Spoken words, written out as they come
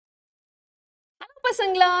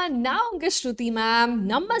பசங்களா, நான் உங்க ஸ்ருதி மேம்.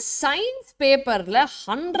 நம்ம சயின்ஸ் பேப்பர்ல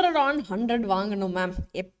 100 on 100 வாங்கணும் மேம்,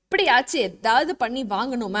 எப்படியாச்சும் ஏதாவது பண்ணி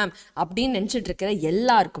வாங்கணும் மேம் அப்படின்னு நினச்சிட்டு இருக்கிற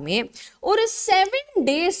எல்லாருக்குமே ஒரு 7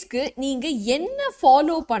 டேஸ்க்கு நீங்க என்ன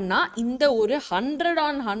ஃபாலோ பண்ணா இந்த ஒரு 100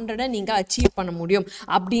 on 100 நீங்க அச்சீவ் பண்ண முடியும்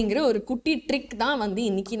அப்படிங்கிற ஒரு குட்டி ட்ரிக் தான் வந்து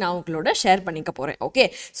இன்னைக்கு நான் உங்களோட ஷேர் பண்ணிக்க போறேன். ஓகே,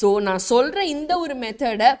 ஸோ நான் சொல்ற இந்த ஒரு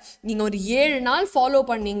மெத்தடை நீங்க ஒரு 7 நாள் ஃபாலோ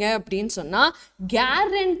பண்ணீங்க அப்படின்னு சொன்னா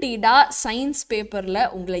கேரண்டீடா சயின்ஸ் பேப்பர்ல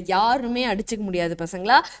உங்களை யாருமே அடிச்சுக்க முடியாது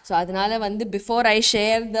பசங்களா. ஸோ அதனால வந்து before I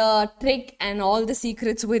share the trick and all the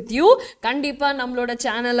secrets with you, கண்டிப்பா நம்மளோட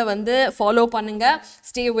சேனலை வந்து ஃபாலோ பண்ணுங்க,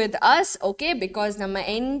 stay with us. Okay, because நம்ம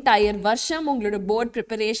என்டையர் வருஷம் உங்களோட board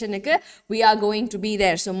ப்ரிப்பரேஷனுக்கு we are going to be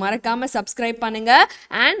there. So மறக்காம சப்ஸ்கிரைப் பண்ணுங்க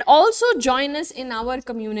and also join us in our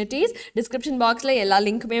communities. Description பாக்ஸ்ல எல்லா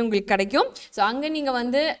லிங்க்குமே உங்களுக்கு கிடைக்கும். ஸோ அங்கே நீங்கள்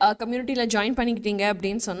வந்து கம்யூனிட்டியில் ஜாயின் பண்ணிக்கிட்டீங்க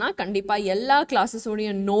அப்படின்னு சொன்னால் கண்டிப்பாக எல்லா கிளாஸஸோடைய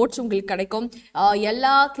நோட்ஸ் உங்களுக்கு கிடைக்கும்.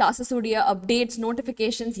 எல்லா கிளாஸஸோடைய அப்டேட்ஸ்,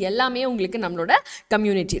 நோட்டிஃபிகேஷன்ஸ் எல்லாமே உங்களுக்கு நம்மளோட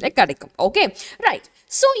கம்யூனிட்டியில் கிடைக்கும். Okay, right.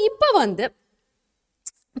 ஸோ இப்போ வந்து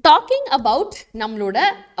டாக்கிங் அபவுட் நம்மளோட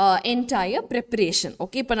என்டையர் ப்ரிப்பரேஷன்.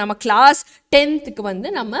 ஓகே, இப்போ நம்ம கிளாஸ் 10க்கு வந்து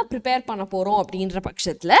நம்ம ப்ரிப்பேர் பண்ண போகிறோம் அப்படின்ற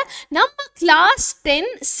பட்சத்தில் நம்ம கிளாஸ் 10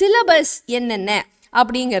 சிலபஸ் என்னென்ன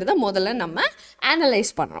அப்படிங்கிறத முதல்ல நம்ம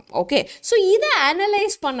அனலைஸ் பண்ணுறோம். ஓகே, ஸோ இதை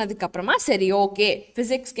அனலைஸ் பண்ணதுக்கப்புறமா சரி ஓகே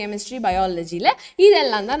ஃபிசிக்ஸ், கெமிஸ்ட்ரி, பயாலஜியில்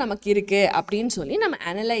இதெல்லாம் தான் நமக்கு இருக்குது அப்படின்னு சொல்லி நம்ம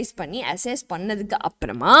அனலைஸ் பண்ணி அசஸ் பண்ணதுக்கு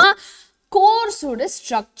அப்புறமா கோர்ஸோட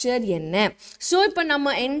ஸ்ட்ரக்சர் என்ன. ஸோ இப்போ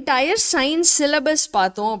நம்ம என்டையர் சயின்ஸ் சிலபஸ்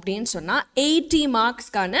பார்த்தோம் அப்படின்னு சொன்னால் 80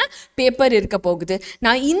 மார்க்ஸ்க்கான பேப்பர் இருக்க போகுது.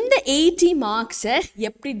 நான் இந்த 80 மார்க்ஸை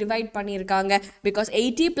எப்படி டிவைட் பண்ணியிருக்காங்க, பிகாஸ்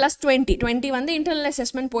 80 + 20 வந்து இன்டர்னல்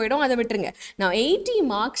அசஸ்மெண்ட் போயிடும், அதை விட்டுருங்க. நான் 80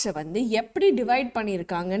 மார்க்ஸை வந்து எப்படி டிவைட்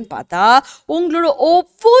பண்ணியிருக்காங்கன்னு பார்த்தா உங்களோட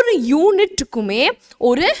ஒவ்வொரு யூனிட்டுக்குமே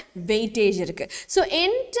ஒரு வெயிட்டேஜ் இருக்குது. ஸோ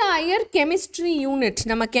என்டையர் கெமிஸ்ட்ரி யூனிட்,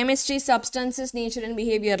 நம்ம கெமிஸ்ட்ரி, சப்ஸ்டன்சஸ், நேச்சர் அண்ட்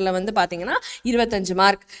பிஹேவியரில் வந்து பார்த்தீங்கன்னா 25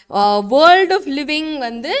 மார்க். வேர்ல்ட் ஆஃப் லிவிங்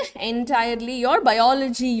வந்து entirely your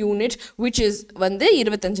biology unit which is வந்து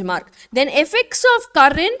 25 mark. Then effects of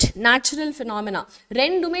current natural phenomena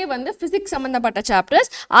ரெண்டுமே வந்து ஃபிசிக்ஸ் சம்மந்தப்பட்ட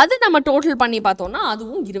சாப்டர்ஸ், அது நம்ம டோட்டல் பண்ணி பார்த்தோம்னா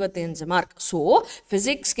அதுவும் 25 mark. So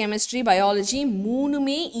physics, chemistry, biology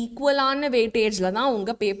மூணுமே ஈக்குவலான வெயிட்டேஜில் தான்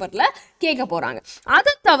உங்கள் பேப்பரில் கேட்க போகிறாங்க.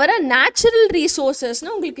 அதை தவிர நேச்சுரல்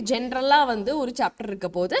ரீசோர்ஸஸ்னு உங்களுக்கு ஜென்ரலாக வந்து ஒரு சாப்டர் இருக்க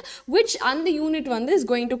போது விச் அந்த யூனிட் வந்து is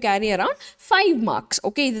going to carry around 5 marks.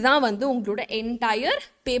 Okay, இதுதான் வந்து உங்களோட என்டையர்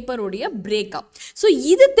பேப்பருடைய பிரேக்கப். ஸோ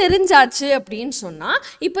இது தெரிஞ்சாச்சு அப்படின்னு சொன்னால்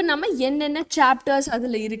இப்போ நம்ம என்னென்ன சாப்டர்ஸ்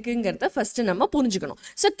அதில் இருக்குங்கிறத ஃபஸ்ட்டு நம்ம புரிஞ்சுக்கணும்.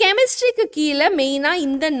 ஸோ கெமிஸ்ட்ரிக்கு கீழே மெயினாக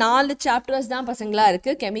இந்த 4 சாப்டர்ஸ் தான் பசங்களா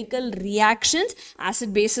இருக்குது. Chemical reactions,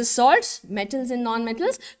 acid bases salts, metals and நான்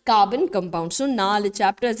metals, carbon compounds. So 4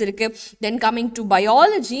 chapters இருக்குது. தென் கம்மிங் டு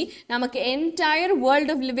பயாலஜி, நமக்கு என்டையர்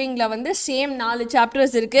வேர்ல்ட் ஆஃப் லிவிங்கில் வந்து சேம் 4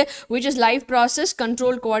 சாப்டர்ஸ் இருக்குது, which is life process,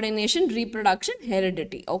 control, coordination, reproduction,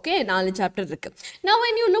 heredity. Okay, 4 chapter இருக்குது. நான்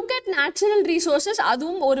when you look at natural resources,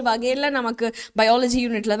 அதுவும் ஒரு வகையில் நமக்கு பயாலஜி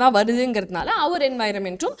யூனிட்ல தான் வருதுங்கிறதுனால அவர்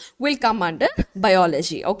என்வாயரமெண்ட்டும் will come under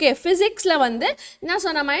biology. Okay, ஃபிசிக்ஸில் வந்து நான்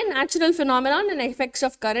சொன்ன மாதிரி natural phenomenon and effects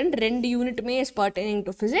of current 2 யூனிட்டுமே is பர்ட்டனிங்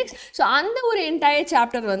to physics. So அந்த ஒரு என்டையர்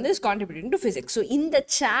சாப்டர் வந்து is contributing to physics. So இந்த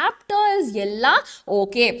சாப்டர்ஸ் எல்லாம்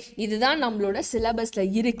ஓகே இதுதான் நம்மளோட சிலபஸில்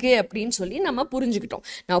இருக்குது அப்படின்னு சொல்லி நம்ம புரிஞ்சுக்கிட்டோம்.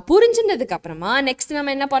 நான் புரிஞ்சுனதுக்கு அப்புறமா நெக்ஸ்ட்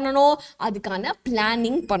நம்ம என்ன பண்ணணும், அதுக்கான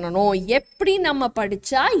பிளானிங் பண்ணணும். எப்படி நம்ம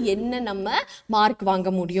படித்தா என்ன நம்ம மார்க் வாங்க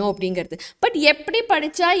முடியும் அப்படிங்கிறது. பட் எப்படி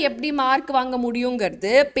படித்தா எப்படி மார்க் வாங்க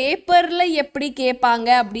முடியுங்கிறது பேப்பரில் எப்படி கேட்பாங்க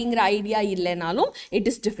அப்படிங்கிற ஐடியா இல்லைனாலும்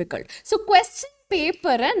it is difficult. So question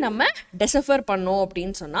பேப்பரை நம்ம டெசஃபர் பண்ணோம்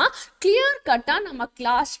அப்படின்னு சொன்னால் கிளியர் கட்டாக நம்ம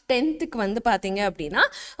கிளாஸ் 10க்கு வந்து பார்த்தீங்க அப்படின்னா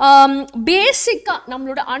பேசிக்காக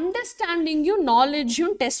நம்மளோட அண்டர்ஸ்டாண்டிங்கையும்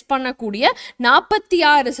நாலேஜையும் டெஸ்ட் பண்ணக்கூடிய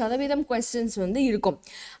 46% கொஸ்டின்ஸ் வந்து இருக்கும்.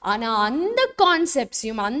 ஆனால் அந்த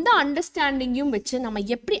கான்செப்ட்ஸையும் அந்த அண்டர்ஸ்டாண்டிங்கையும் வச்சு நம்ம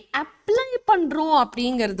எப்படி அப்ளை பண்ணுறோம்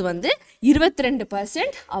அப்படிங்கிறது வந்து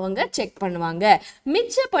 22% அவங்க செக் பண்ணுவாங்க.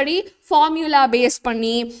 மிச்சப்படி ஃபார்முலா பேஸ்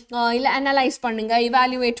பண்ணி இல்லை அனலைஸ் பண்ணுங்க,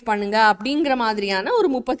 இவாலுவேட் பண்ணுங்க அப்படிங்கிற மாதிரியான ஒரு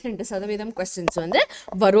 32% கொஸ்டின்ஸ் வந்து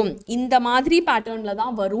வரும். இந்த மாதிரி பேட்டர்னில்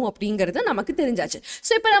தான் வரும் அப்படிங்கிறது நமக்கு தெரிஞ்சாச்சு.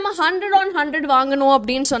 ஸோ இப்போ நம்ம 100 on 100 வாங்கணும்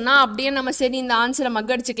அப்படின்னு சொன்னால் அப்படியே நம்ம சரி இந்த ஆன்சரை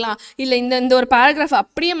மக்கடிச்சிக்கலாம், இல்லை இந்த ஒரு பேராகிராஃப்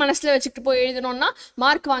அப்படியே மனசில் வச்சுக்கிட்டு போய் எழுதணும்னா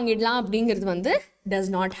மார்க் வாங்கிடலாம் அப்படிங்கிறது வந்து does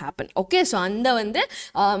not happen. Okay, so அந்த வந்து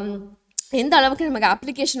எந்த அளவுக்கு நமக்கு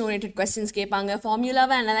அப்ளிகேஷன் ஓரியன்டட் கொஸ்டின்ஸ் கேட்பாங்க,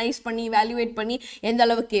 ஃபார்முலாவை அனலைஸ் பண்ணி வேல்யூவேட் பண்ணி எந்த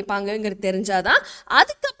அளவுக்கு கேட்பாங்கங்கிறது தெரிஞ்சாதான்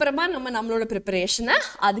அதுக்கப்புறமா நம்மளோட ப்ரிப்பரேஷனை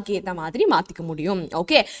அதுக்கேற்ற மாதிரி மாற்றிக்க முடியும்.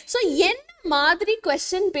 ஓகே, ஸோ என்ன மாதிரி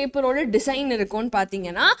கொஸ்டின் பேப்பரோட டிசைன் இருக்கும்னு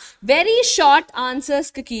பார்த்தீங்கன்னா வெரி ஷார்ட்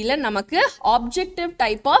ஆன்சர்ஸ்க்கு கீழே நமக்கு ஆப்ஜெக்டிவ்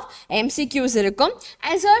டைப் ஆஃப் எம்சிக்யூஸ் இருக்கும்,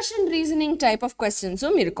 அசர்ஷன் ரீசனிங் டைப் ஆஃப்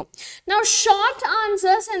கொஸ்டின்ஸும் இருக்கும். நான் short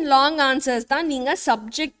answers and long answers தான் நீங்கள்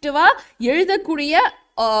சப்ஜெக்டிவாக எழுதக்கூடிய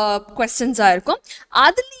கொஸ்டின்ஸாக இருக்கும்.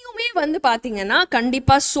 அதுலேயுமே வந்து பார்த்தீங்கன்னா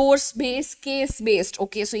கண்டிப்பாக source paste, case paste.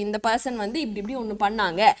 Okay, so இந்த பர்சன் வந்து இப்படி ஒன்று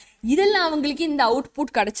பண்ணாங்க, இதில் அவங்களுக்கு இந்த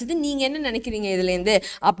அவுட்புட் கிடச்சிது, நீங்கள் என்ன நினைக்கிறீங்க இதுலேருந்து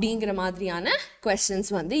அப்படிங்கிற மாதிரியான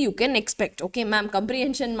கொஸ்டின்ஸ் வந்து you can expect. Okay ma'am,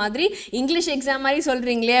 கம்ப்ரிஹென்ஷன் மாதிரி இங்கிலீஷ் எக்ஸாம் மாதிரி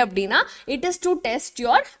சொல்கிறீங்களே அப்படின்னா it is to test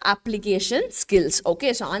your application skills.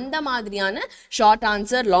 Okay, so அந்த மாதிரியான short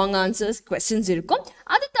answer, long answers questions இருக்கும்.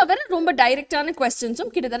 அது தவிர ரொம்ப டைரெக்டான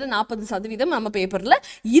கொஸ்டின்ஸும் கிட்டத்தட்ட 40% நம்ம பேப்பரில்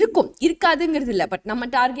இருக்காதுங்கிறது இல்லை. பட் நம்ம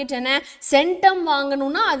டார்கெட் என்ன, சென்டம்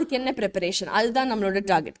வாங்கணும்னா அதுக்கு என்ன ப்ரிப்பரேஷன், அதுதான் நம்மளோட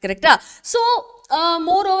டார்கெட். கரெக்டா? ஸோ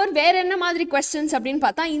மோரோவர் வேற என்ன மாதிரி கொஸ்டின்ஸ் அப்படின்னு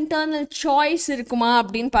பார்த்தா இன்டர்னல் சாய்ஸ் இருக்குமா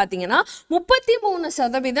அப்படின்னு பார்த்தீங்கன்னா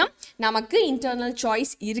 33% நமக்கு இன்டர்னல்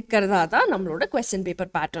சாய்ஸ் இருக்கிறதா தான் நம்மளோட கொஸ்டின்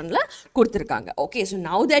பேப்பர் பேட்டர்னில் கொடுத்துருக்காங்க. Okay, so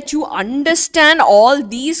now that you understand all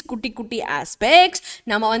these குட்டி ஆஸ்பெக்ட்ஸ்,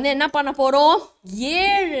 நம்ம வந்து என்ன பண்ண போகிறோம்,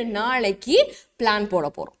 7 நாளைக்கு பிளான் போட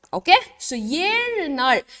போகிறோம். ஓகே, ஸோ 7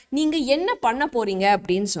 நாள் நீங்கள் என்ன பண்ண போகிறீங்க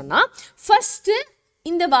அப்படின்னு சொன்னால் ஃபஸ்ட்டு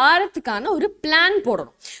இந்த வாரத்துக்கான ஒரு பிளான்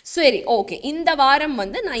போடணும். சரி, ஓகே, இந்த வாரம்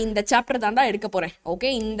வந்து நான் இந்த சாப்டர் தாண்டா எடுக்க போகிறேன். ஓகே,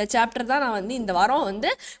 இந்த சாப்டர் தான் நான் வந்து இந்த வாரம்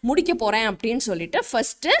வந்து முடிக்க போகிறேன் அப்படின்னு சொல்லிட்டு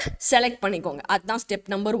ஃபஸ்ட்டு செலக்ட் பண்ணிக்கோங்க. அதுதான்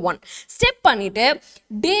ஸ்டெப் நம்பர் 1. ஸ்டெப் பண்ணிவிட்டு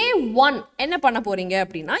டே 1 என்ன பண்ண போகிறீங்க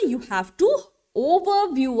அப்படின்னா யூ ஹாவ் டு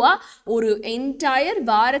ஓவர்வியூவாக ஒரு என்டையர்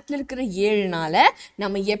வாரத்தில் இருக்கிற 7 நாளை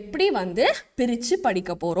நம்ம எப்படி வந்து பிரித்து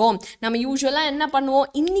படிக்க போகிறோம். நம்ம யூஸ்வலாக என்ன பண்ணுவோம்,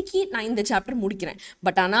 இன்னைக்கு நான் இந்த சாப்டர் முடிக்கிறேன்,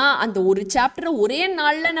 பட் ஆனால் அந்த ஒரு சாப்டரை ஒரே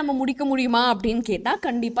நாளில் நம்ம முடிக்க முடியுமா அப்படின்னு கேட்டால்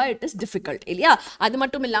கண்டிப்பாக இட் இஸ் டிஃபிகல்ட் இல்லையா? அது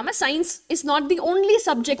மட்டும் இல்லாமல் science is not the only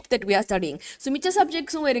subject that we are studying. So மிச்ச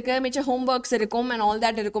சப்ஜெக்ட்ஸும் இருக்குது, மிச்ச ஹோம்ஒர்க்ஸ் இருக்கும் அண்ட் ஆல்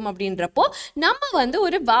தட் இருக்கும். அப்படின்றப்போ நம்ம வந்து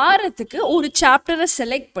ஒரு வாரத்துக்கு ஒரு சாப்டரை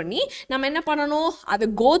செலக்ட் பண்ணி நம்ம என்ன பண்ணணும், அதை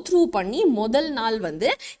கோ த்ரூ பண்ணி முதல் நாள் வந்து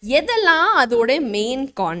எதெல்லாம் அதோட மெயின்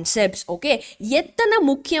கான்செப்ட்ஸ், ஓகே, எத்தனை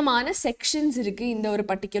முக்கியமான செக்ஷன்ஸ் இருக்கு இந்த ஒரு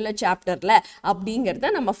பர்டிகுலர் சாப்டர்ல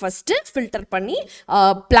அப்படிங்கிறத நம்ம ஃபர்ஸ்ட் ஃபில்டர் பண்ணி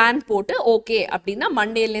பிளான் போட்டு ஓகே அப்படின்னா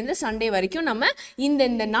மண்டேலேருந்து சண்டே வரைக்கும் நம்ம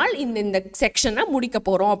இந்த நாள் இந்த செக்ஷனை முடிக்க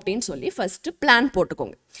போறோம் அப்படின்னு சொல்லி ஃபர்ஸ்ட் பிளான்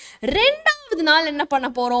போட்டுக்கோங்க. 2வது நாள் என்ன பண்ண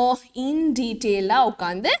போறோம், இன் டீட்டெயிலாக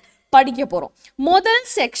உட்காந்து படிக்க போகிறோம். முதல்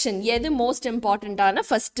செக்ஷன் எது மோஸ்ட் இம்பார்ட்டண்ட்டான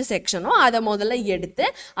ஃபஸ்ட்டு செக்ஷனோ அதை முதல்ல எடுத்து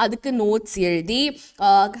அதுக்கு நோட்ஸ் எழுதி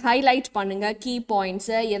ஹைலைட் பண்ணுங்கள் கீ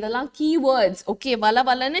பாயிண்ட்ஸை, எதெல்லாம் கீவேர்ட்ஸ். ஓகே,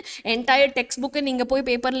 வளன்னு என்டையர் டெக்ஸ்ட் புக்கை நீங்கள் போய்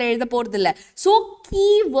பேப்பரில் எழுத போகிறதில்ல. ஸோ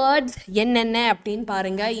கீவேர்ட்ஸ் என்னென்ன அப்படின்னு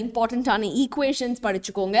பாருங்கள். இம்பார்ட்டண்ட்டான ஈக்குவேஷன்ஸ்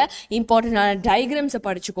படிச்சுக்கோங்க, இம்பார்ட்டண்ட்டான டயக்ராம்ஸை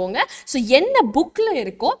படிச்சுக்கோங்க. ஸோ என்ன புக்கில்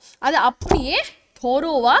இருக்கோ அதை அப்படியே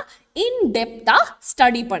தோரோவாக இன்டெப்த்தாக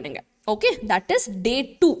ஸ்டடி பண்ணுங்கள். ஓகே, தட் இஸ் டே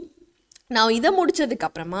 2. நான் இதை முடிச்சதுக்கு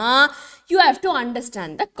அப்புறமா you have to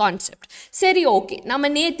understand the concept. சரி, ஓகே, நம்ம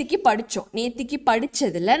நேத்திக்கு படித்தோம், நேத்திக்கு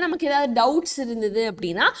படித்ததில் நமக்கு ஏதாவது டவுட்ஸ் இருந்தது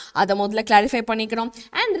அப்படின்னா அதை முதல்ல கிளாரிஃபை பண்ணிக்கணும்.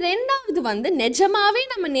 அண்ட் 2வது வந்து நிஜமாவே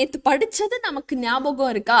நம்ம நேற்று படித்தது நமக்கு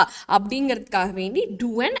ஞாபகம் இருக்கா அப்படிங்கிறதுக்காக வேண்டி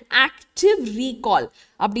டூ அன் ஆக்டிவ் ரீகால்.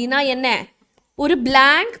 அப்படின்னா என்ன, ஒரு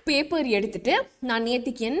blank பேப்பர் எடுத்துட்டு நான்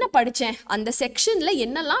நேற்றுக்கு என்ன படித்தேன், அந்த செக்ஷனில்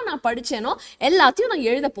என்னெல்லாம் நான் படித்தேனோ எல்லாத்தையும் நான்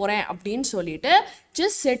எழுத போகிறேன் அப்படின்னு சொல்லிட்டு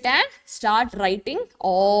just sit and start writing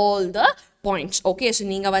all the points. Okay, so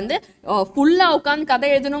நீங்கள் வந்து ஃபுல்லாக உட்காந்து கதை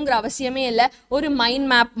எழுதணுங்கிற அவசியமே இல்லை. ஒரு மைண்ட்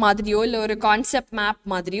மேப் மாதிரியோ இல்லை ஒரு கான்செப்ட் மேப்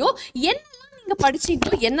மாதிரியோ என்னெல்லாம் நீங்கள்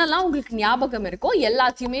படிச்சீங்களோ என்னெல்லாம் உங்களுக்கு ஞாபகம் இருக்கோ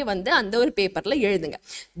எல்லாத்தையுமே வந்து அந்த ஒரு பேப்பரில் எழுதுங்க.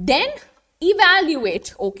 தென் evaluate.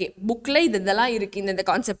 ஓகே, புக்கில் இதெல்லாம் இருக்குது, இந்த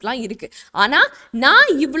கான்செப்ட்லாம் இருக்குது, ஆனால் நான்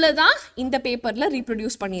இவ்வளோ தான் இந்த பேப்பரில்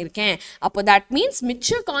ரீப்ரொடியூஸ் பண்ணியிருக்கேன். அப்போ தட் மீன்ஸ்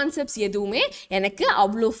மிச்ச கான்செப்ட்ஸ் எதுவுமே எனக்கு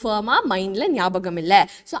அவ்வளோ ஃபர்மாக மைண்டில் ஞாபகம் இல்லை.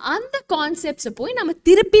 ஸோ அந்த கான்செப்ட்ஸை போய் நம்ம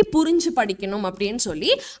திருப்பி புரிஞ்சு படிக்கணும் அப்படின்னு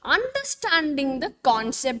சொல்லி understanding the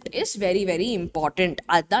concept is very very important.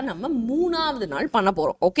 அதுதான் நம்ம 3வது நாள் பண்ண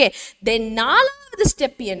போகிறோம். ஓகே, தென் 4வது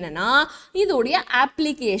ஸ்டெப் என்னன்னா இதோடைய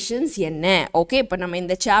அப்ளிகேஷன்ஸ் என்ன. ஓகே, இப்போ நம்ம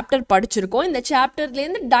இந்த சாப்டர் படிச்சிருக்கோம், இந்த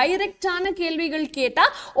சாப்டர்லேருந்து டைரக்டான கேள்விகள்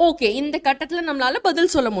கேட்டால் ஓகே இந்த கட்டத்தில் நம்மளால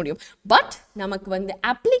பதில் சொல்ல முடியும். பட் நமக்கு வந்து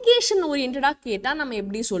அப்ளிகேஷன் ஓரியன்டாக கேட்டால் நம்ம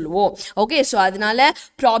எப்படி சொல்லுவோம். ஓகே, ஸோ அதனால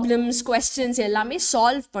ப்ராப்ளம்ஸ், கொஸ்டின்ஸ் எல்லாமே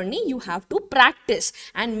சால்வ் பண்ணி you have to practice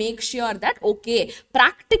and make sure that okay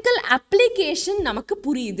practical application நமக்கு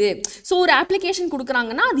புரியுது. ஸோ ஒரு அப்ளிகேஷன்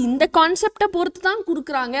கொடுக்குறாங்கன்னா அது இந்த கான்செப்டை பொறுத்து தான்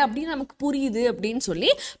கொடுக்குறாங்க அப்படின்னு நமக்கு புரியுது அப்படின்னு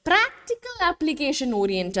சொல்லி ப்ராக்டிக்கல் அப்ளிகேஷன்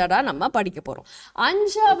ஓரியன்டாக நம்ம படிக்க போகிறோம்.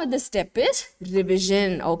 5வது step is revision.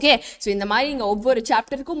 Okay, so இந்த மாதிரி நீங்க ஒவ்வொரு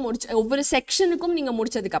சாப்டருக்கும் ஒவ்வொரு செக்ஷனுக்கும் நீங்க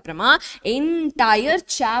முடிச்சதுக்கு அப்புறமா entire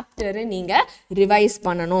chapter நீங்க ரிவைஸ்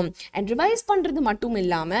பண்ணணும். and ரிவைஸ் பண்றது மட்டும்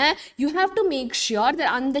இல்லாம you have to make sure that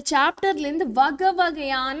அந்த சாப்டர்ல இருந்து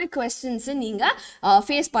வகையான questions நீங்க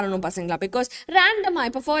ஃபேஸ் பண்ணணும் பசங்களா. because randomly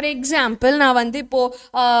இப்போ for example நான் வந்து இப்போ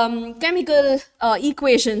chemical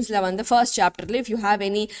equationsல வந்து first chapterல if you have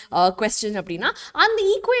any question அப்படினா அந்த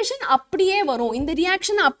equation அப்படியே வரும், இந்த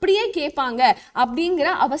reaction அப்படியே கேட்பாங்க அப்படிங்கிற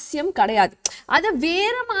அவசியம் கிடையாது. அத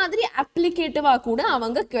வேற மாதிரி அப்ளிகேட்டிவா கூட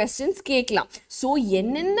அவங்க questions கேட்கலாம். சோ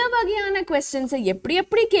என்னென்ன வகையான questions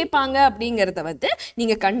எப்படி கேட்பாங்க அப்படிங்கறத வந்து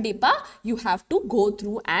நீங்க கண்டிப்பா you have to go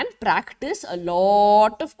through and practice a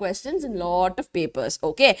lot of questions and lot of papers.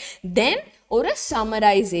 Okay, then ஒரு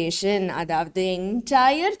summarization, அதாவது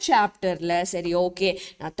entire chapterல சரி ஓகே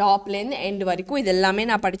நான் டாப்ல இருந்து எண்ட் வரைக்கும் இதெல்லாமே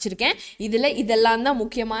நான் படிச்சிருக்கேன், இதுல இதெல்லாம் தான்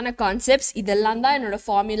முக்கியமான கான்செப்ட்ஸ், இதெல்லாம் தான் என்னோட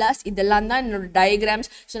ஃபார்முலாஸ், இதெல்லாம் தான் என்னோட டயக்ராம்ஸ்.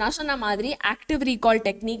 ஸோ நான் சொன்ன மாதிரி ஆக்டிவ் ரீகால்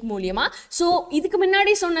டெக்னிக் மூலியமா. ஸோ இதுக்கு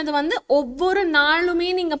முன்னாடி சொன்னது வந்து ஒவ்வொரு நாளுமே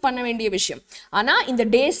நீங்க பண்ண வேண்டிய விஷயம். ஆனா இந்த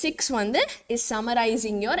டே 6 வந்து is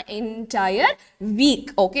summarising your entire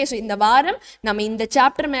week. Okay, so இந்த வாரம் நம்ம இந்த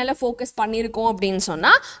சாப்டர் மேல ஃபோக்கஸ் பண்ணியிருக்கோம் அப்படின்னு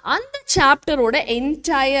சொன்னா அந்த சாப்டரோட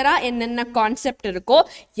என்டையரா என்னென்ன கான்செப்ட் இருக்கோ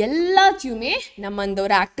எல்லாத்தையுமே நம்ம இந்த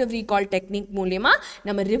ஒரு ஆக்டிவ் ரீகால் டெக்னிக் மூலியமா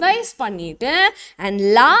நம்ம ரிவைஸ் பண்ணிட்டு அண்ட்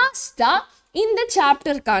லாஸ்டா இந்த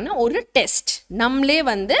சாப்டருக்கான ஒரு டெஸ்ட் நம்மளே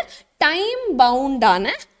வந்து டைம் பவுண்டான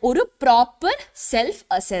ஒரு ப்ராப்பர் செல்ஃப்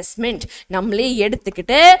அசஸ்மெண்ட் நம்மளே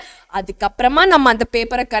எடுத்துக்கிட்டு அதுக்கப்புறமா நம்ம அந்த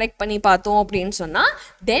பேப்பரை கரெக்ட் பண்ணி பார்த்தோம் அப்படின்னு சொன்னால்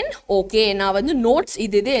தென் ஓகே நான் வந்து நோட்ஸ்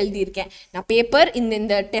இது எழுதியிருக்கேன், நான் பேப்பர்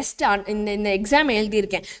இந்த டெஸ்ட் இந்த எக்ஸாம்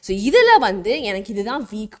எழுதியிருக்கேன், ஸோ இதில் வந்து எனக்கு இதுதான்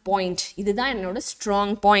வீக் பாயிண்ட், இதுதான் என்னோட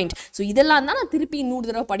ஸ்ட்ராங் பாயிண்ட், ஸோ இதெல்லாம் தான் நான் திருப்பி இன்னொரு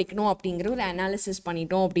தடவை படிக்கணும் அப்படிங்கிற ஒரு அனாலிசிஸ்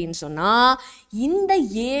பண்ணிட்டோம் அப்படின்னு சொன்னால் இந்த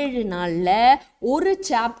 7 நாளில் ஒரு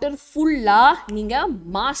சாப்டர் ஃபுல்லாக நீங்கள்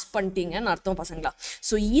மாஸ் பண்ணிட்டீங்கன்னு அர்த்தம் பசங்களா.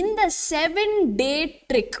 ஸோ இந்த 7 day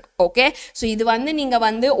ட்ரிக் ஓகே, ஸோ இது வந்து நீங்கள்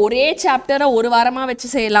வந்து ஒரே சாப்டரை ஒரு வாரமாக வச்சு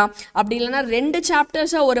செய்யலாம், அப்படி இல்லைன்னா 2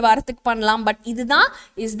 சாப்டர்ஸை ஒரு வாரத்துக்கு பண்ணலாம். பட் இதுதான்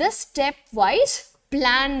is the step wise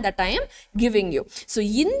plan that I am giving you. So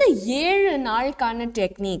இந்த 7 நாளுக்கான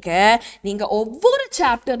டெக்னிக்கை நீங்கள் ஒவ்வொரு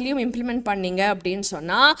சாப்டர்லையும் இம்ப்ளிமெண்ட் பண்ணீங்க அப்படின்னு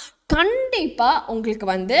சொன்னால் கண்டிப்பாக உங்களுக்கு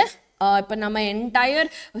வந்து இப்போ நம்ம என்டையர்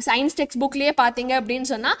சயின்ஸ் டெக்ஸ்ட் புக்லேயே பார்த்தீங்க அப்படின்னு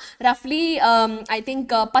சொன்னால் ரஃப்லி ஐ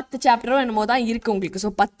திங்க் 10 சாப்டரோ என்னமோ தான் இருக்குது உங்களுக்கு. ஸோ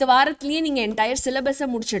 10 வாரத்துலேயே நீங்கள் என்டையர் சிலபஸை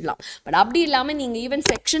முடிச்சிடலாம். பட் அப்படி இல்லாமல் நீங்கள் ஈவன்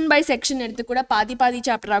செக்ஷன் பை செக்ஷன் எடுத்து கூட பாதி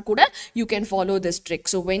சாப்டராக கூட you can follow this trick.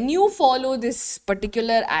 So when you follow this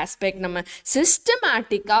particular aspect நம்ம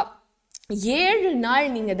சிஸ்டமேட்டிக்காக 7 நாள்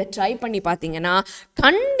நீங்கள் இதை ட்ரை பண்ணி பார்த்தீங்கன்னா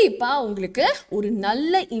கண்டிப்பாக உங்களுக்கு ஒரு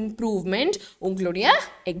நல்ல இம்ப்ரூவ்மெண்ட் உங்களுடைய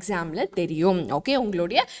எக்ஸாமில் தெரியும். ஓகே,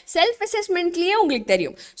 உங்களுடைய செல்ஃப் அசஸ்மெண்ட்லேயே உங்களுக்கு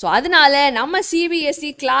தெரியும். ஸோ அதனால நம்ம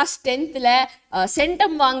சிபிஎஸ்இ கிளாஸ் 10th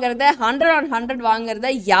சென்டம் வாங்குறத 100 on 100 வாங்குறத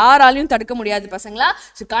யாராலையும் தடுக்க முடியாது பசங்களா.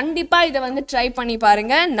 ஸோ கண்டிப்பாக இதை வந்து ட்ரை பண்ணி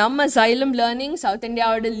பாருங்கள். நம்ம Xylem Learning சவுத்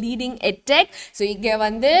இந்தியாவோட லீடிங் எட்டெக். ஸோ இங்கே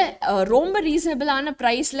வந்து ரொம்ப ரீசனபிளான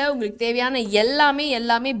ப்ரைஸில் உங்களுக்கு தேவையான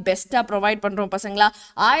எல்லாமே பெஸ்ட்டாக ப்ரொவைட் பண்ணுறோம் பசங்களா.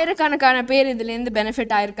 ஆயிரக்கணக்கான பேர் இதுலேருந்து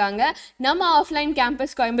பெனிஃபிட் ஆயிருக்காங்க. நம்ம ஆஃப்லைன்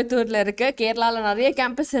கேம்பஸ் கோயம்புத்தூரில் இருக்குது, கேரளாவில் நிறைய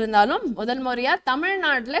கேம்பஸ் இருந்தாலும் முதல் முறையாக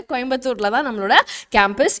தமிழ்நாட்டில் கோயம்புத்தூரில் தான் நம்மளோட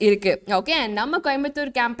கேம்பஸ் இருக்குது. ஓகே, நம்ம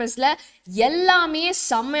கோயம்புத்தூர் கேம்பஸில் எல்லாமே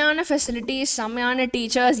செம்மையான ஃபெசிலிட்டிஸ், செம்மையான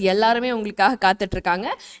டீச்சர்ஸ் எல்லாருமே உங்களுக்காக காத்துட்ருக்காங்க.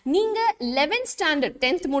 நீங்கள் 11th ஸ்டாண்டர்ட்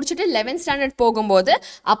 10th முடிச்சுட்டு 11th ஸ்டாண்டர்ட் போகும்போது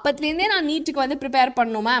அப்பத்துலேருந்தே நான் நீட்டுக்கு வந்து ப்ரிப்பேர்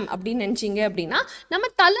பண்ணணும் மேம் அப்படின்னு நினச்சிங்க அப்படின்னா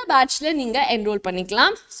நம்ம தலை பேட்சில் நீங்கள் என்ரோல்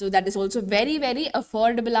பண்ணிக்கலாம். So that is also very very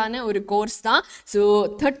அஃபோர்டபுளான ஒரு கோர்ஸ் தான். ஸோ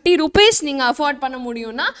 30 rupees நீங்கள் அஃபோர்ட் பண்ண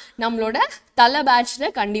முடியும்னா நம்மளோட தலை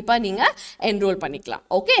பேட்சில் கண்டிப்பாக நீங்கள் என்ரோல் பண்ணிக்கலாம்.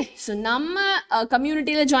 ஓகே, ஸோ நம்ம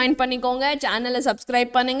கம்யூனிட்டியில் ஜாயின் பண்ணிக்கோங்க, சேனலை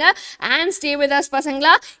சப்ஸ்கிரைப் பண்ணுங்கள் அண்ட் ஸ்டே வித் அஸ்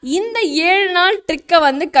பசங்களா. இந்த 7 நாள் ட்ரிக்கை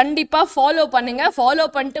வந்து கண்டிப்பாக ஃபாலோ பண்ணுங்கள். ஃபாலோ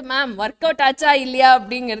பண்ணிட்டு மேம் ஒர்க் அவுட் ஆச்சா இல்லையா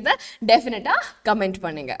அப்படிங்கிறத டெஃபினட்டாக கமெண்ட்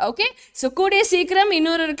பண்ணுங்கள். ஓகே, ஸோ கூடிய சீக்கிரம்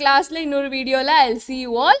இன்னொரு கிளாஸில் இன்னொரு வீடியோவில் I'll see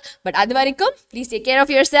you all. But அது வரைக்கும் please take care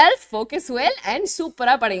of your self, focus well and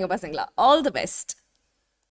சூப்பராக படிங்க பசங்களா. All the best.